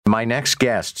My next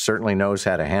guest certainly knows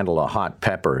how to handle a hot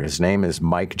pepper. His name is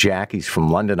Mike Jack. He's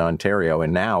from London, Ontario,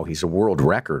 and now he's a world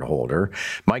record holder.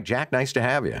 Mike Jack, nice to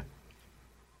have you.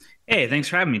 Hey, thanks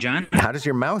for having me, John. How does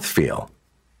your mouth feel?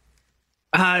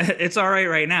 It's all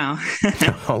right now.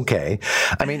 Okay.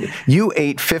 I mean, you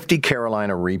ate 50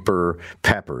 Carolina Reaper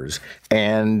peppers,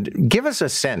 and give us a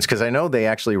sense, because I know they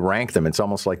actually rank them. It's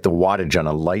almost like the wattage on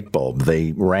a light bulb.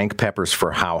 They rank peppers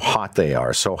for how hot they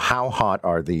are. So how hot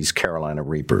are these Carolina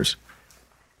Reapers?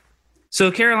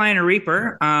 So Carolina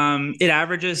Reaper, it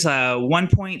averages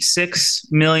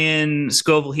 1.6 million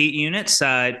Scoville heat units.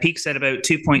 It peaks at about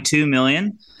 2.2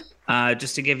 million.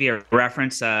 Just to give you a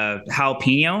reference,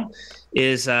 jalapeno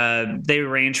is they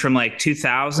range from like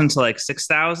 2,000 to like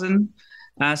 6,000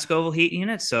 Scoville heat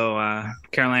units. So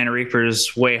Carolina Reaper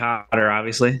is way hotter,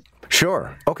 obviously.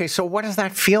 Sure. Okay, so what does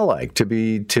that feel like to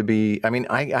be? I mean,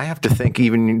 I have to think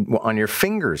even on your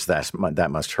fingers that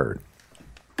must hurt.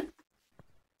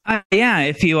 Yeah,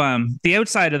 if you the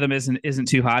outside of them isn't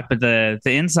too hot, but the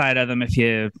inside of them, if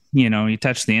you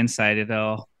touch the inside,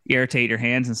 it'll irritate your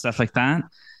hands and stuff like that.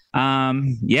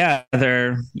 Yeah,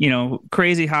 they're,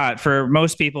 crazy hot. For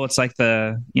most people, it's like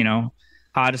the,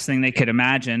 hottest thing they could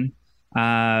imagine.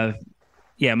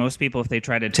 Yeah, most people, if they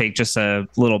try to take just a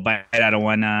little bite out of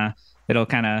one, it'll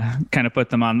kind of put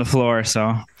them on the floor.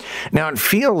 So now it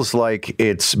feels like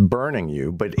it's burning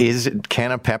you, but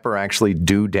can a pepper actually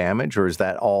do damage, or is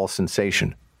that all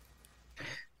sensation?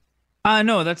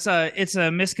 No, it's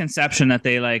a misconception that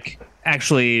they like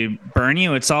actually burn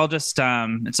you. It's all just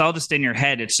in your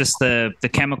head. It's just the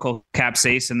chemical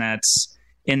capsaicin that's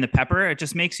in the pepper. It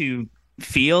just makes you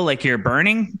feel like you're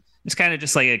burning. It's kind of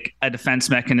just like a defense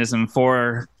mechanism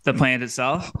for the plant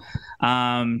itself.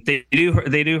 They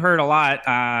do hurt a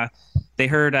lot. They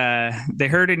hurt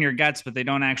in your guts, but they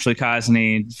don't actually cause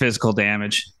any physical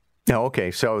damage. Oh, okay,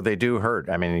 so they do hurt.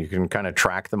 I mean, you can kind of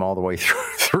track them all the way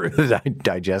through the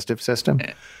digestive system.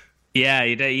 Yeah,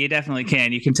 you definitely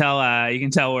can. You can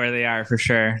tell where they are for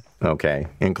sure. Okay,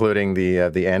 including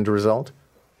the end result.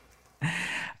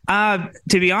 To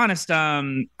be honest,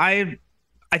 I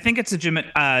think it's a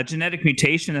genetic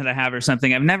mutation that I have or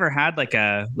something. I've never had like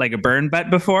a burn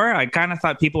butt before. I kind of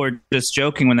thought people were just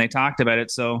joking when they talked about it.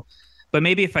 So, but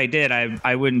maybe if I did,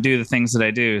 I wouldn't do the things that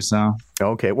I do. So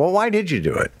okay, well, why did you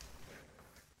do it?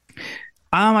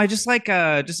 I just like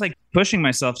pushing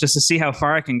myself just to see how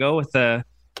far I can go with the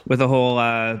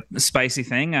whole spicy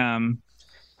thing.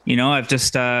 I've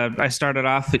just I started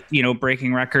off,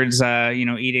 breaking records,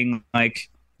 eating like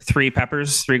three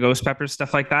ghost peppers,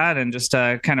 stuff like that, and just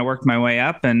kind of worked my way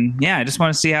up. And yeah, I just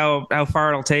want to see how far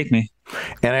it'll take me.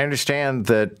 And I understand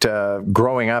that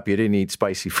growing up, you didn't eat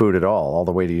spicy food at all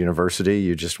the way to university.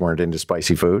 You just weren't into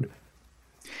spicy food.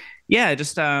 Yeah,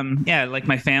 just like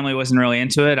my family wasn't really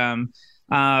into it.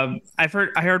 I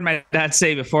heard my dad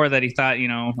say before that he thought,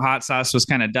 hot sauce was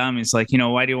kind of dumb. He's like,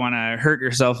 why do you want to hurt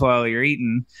yourself while you're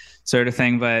eating, sort of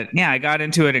thing. But yeah, I got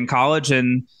into it in college,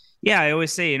 and yeah, I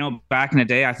always say, back in the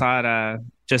day, I thought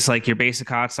just like your basic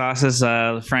hot sauces,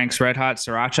 Frank's Red Hot,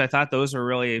 Sriracha, I thought those were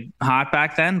really hot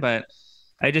back then, but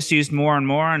I just used more and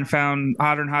more and found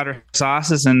hotter and hotter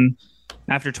sauces. And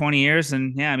after 20 years,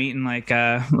 and yeah, I'm eating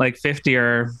like 50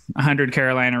 or 100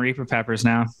 Carolina Reaper peppers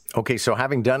now. Okay, so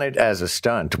having done it as a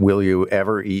stunt, will you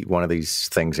ever eat one of these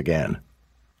things again?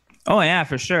 Oh yeah,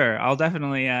 for sure. I'll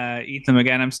definitely eat them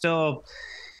again. I'm still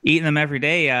eating them every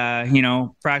day.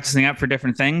 Practicing up for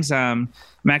different things. I'm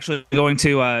actually going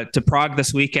to Prague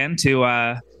this weekend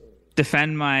to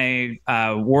defend my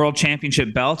world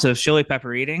championship belt of chili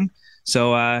pepper eating.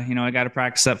 So I got to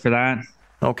practice up for that.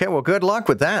 Okay, well, good luck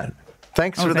with that.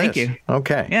 Thanks for this. Thank you.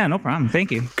 Okay. Yeah, no problem.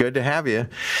 Thank you. Good to have you.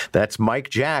 That's Mike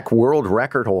Jack, world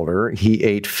record holder. He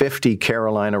ate 50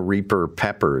 Carolina Reaper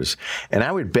peppers. And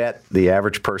I would bet the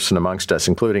average person amongst us,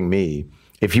 including me,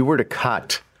 if you were to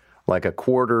cut like a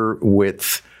quarter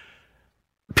width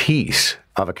piece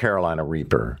of a Carolina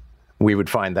Reaper, we would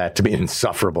find that to be an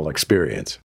insufferable experience.